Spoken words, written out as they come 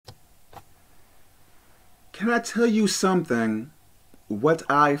Can I tell you something, what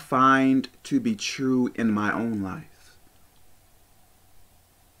I find to be true in my own life?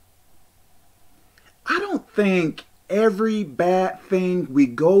 I don't think every bad thing we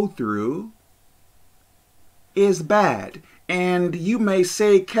go through is bad. And you may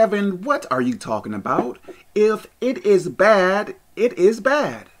say, Kevin, what are you talking about? If it is bad, it is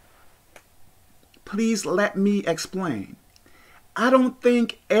bad. Please let me explain. I don't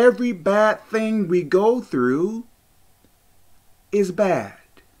think every bad thing we go through is bad.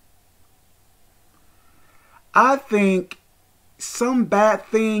 I think some bad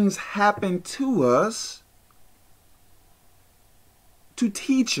things happen to us to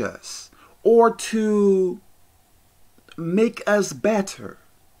teach us or to make us better.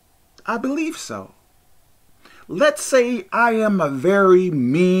 I believe so. Let's say I am a very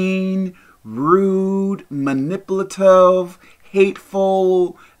mean, rude, manipulative,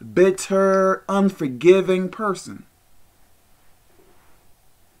 hateful, bitter, unforgiving person.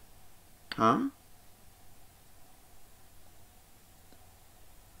 Huh?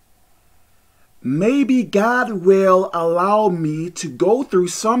 Maybe God will allow me to go through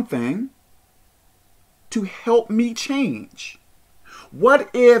something to help me change. What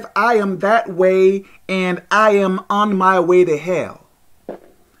if I am that way and I am on my way to hell?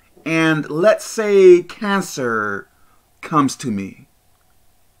 And let's say cancer comes to me.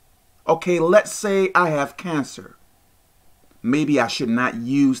 Okay, let's say I have cancer. Maybe I should not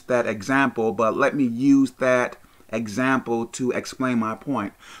use that example, but let me use that example to explain my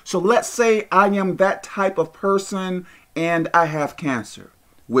point. So let's say I am that type of person and I have cancer,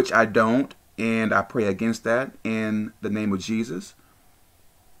 which I don't, and I pray against that in the name of Jesus.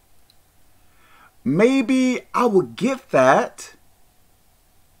 Maybe I will get that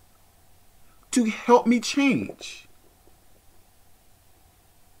to help me change.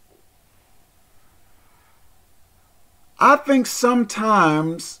 I think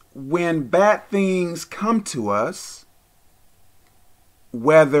sometimes when bad things come to us,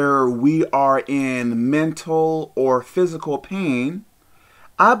 whether we are in mental or physical pain,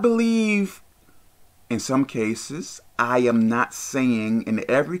 I believe in some cases, I am not saying in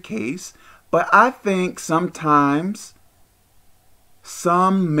every case, but I think sometimes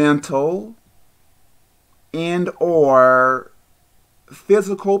some mental and or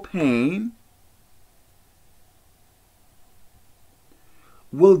physical pain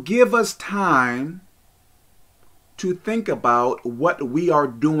will give us time to think about what we are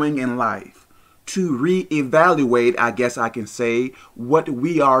doing in life, to reevaluate, I guess I can say, what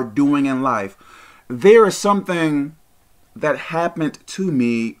we are doing in life. There is something that happened to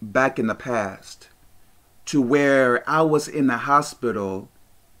me back in the past, to where I was in the hospital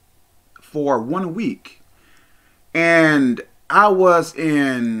for 1 week, and I was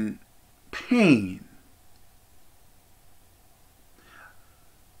in pain.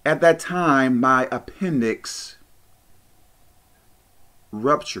 At that time, my appendix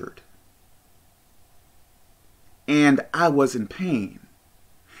ruptured, and I was in pain.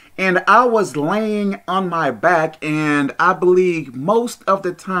 And I was laying on my back, and I believe most of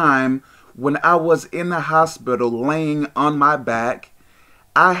the time when I was in the hospital laying on my back,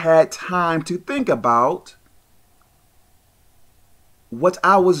 I had time to think about what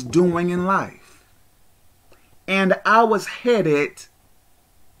I was doing in life. And I was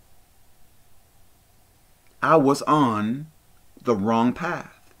on the wrong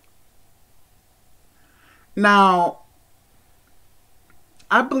path. Now,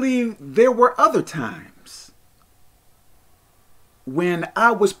 I believe there were other times when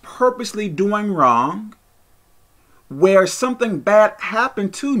I was purposely doing wrong, where something bad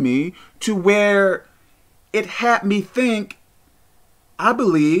happened to me to where it had me think, I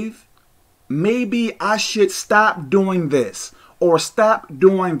believe, maybe I should stop doing this or stop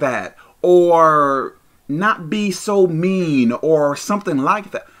doing that or not be so mean or something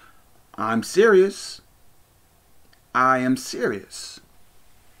like that. I'm serious. I am serious.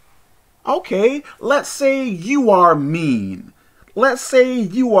 Okay, let's say you are mean. Let's say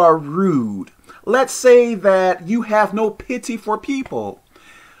you are rude. Let's say that you have no pity for people.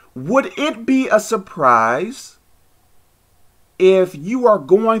 Would it be a surprise if you are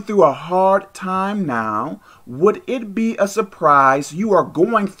going through a hard time now? Would it be a surprise you are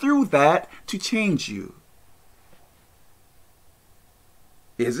going through that to change you?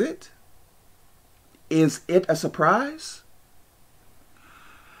 Is it? Is it a surprise?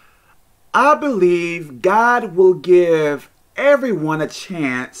 I believe God will give everyone a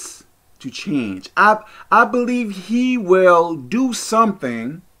chance to change. I believe He will do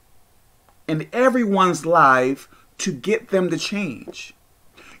something in everyone's life to get them to change.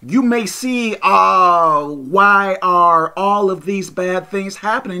 You may see, why are all of these bad things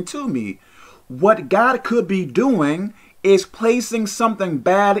happening to me? What God could be doing is placing something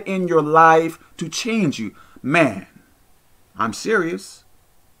bad in your life to change you. Man, I'm serious.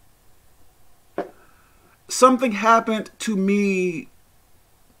 Something happened to me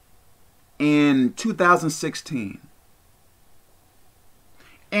in 2016.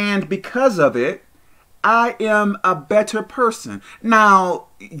 And because of it, I am a better person. Now,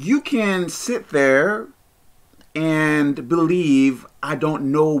 you can sit there and believe I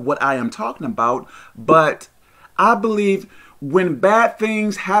don't know what I am talking about, but I believe when bad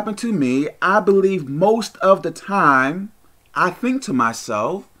things happen to me, I believe most of the time I think to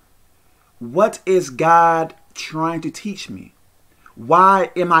myself, what is God trying to teach me?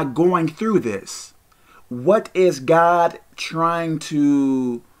 Why am I going through this? What is God trying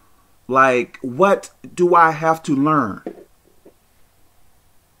to, what do I have to learn?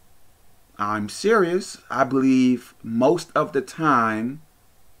 I'm serious. I believe most of the time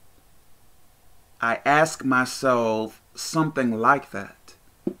I ask myself something like that.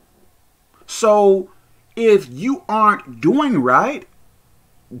 So if you aren't doing right,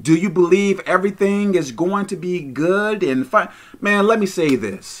 do you believe everything is going to be good and fine? Man, let me say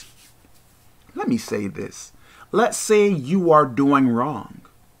this. Let's say you are doing wrong.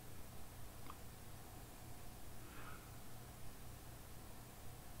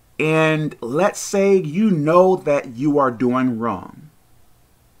 And let's say you know that you are doing wrong.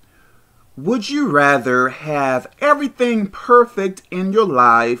 Would you rather have everything perfect in your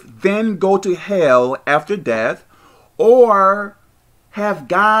life, then go to hell after death, or have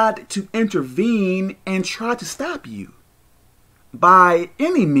God to intervene and try to stop you by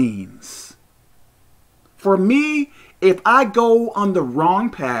any means? For me, if I go on the wrong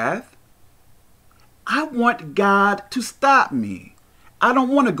path, I want God to stop me. I don't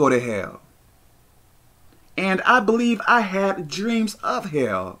want to go to hell. And I believe I had dreams of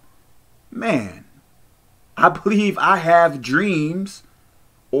hell. Man, I believe I have dreams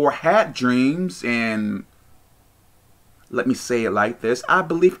or had dreams, and let me say it like this. I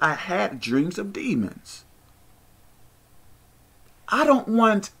believe I had dreams of demons. I don't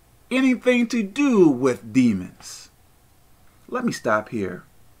want anything to do with demons. Let me stop here.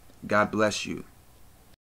 God bless you.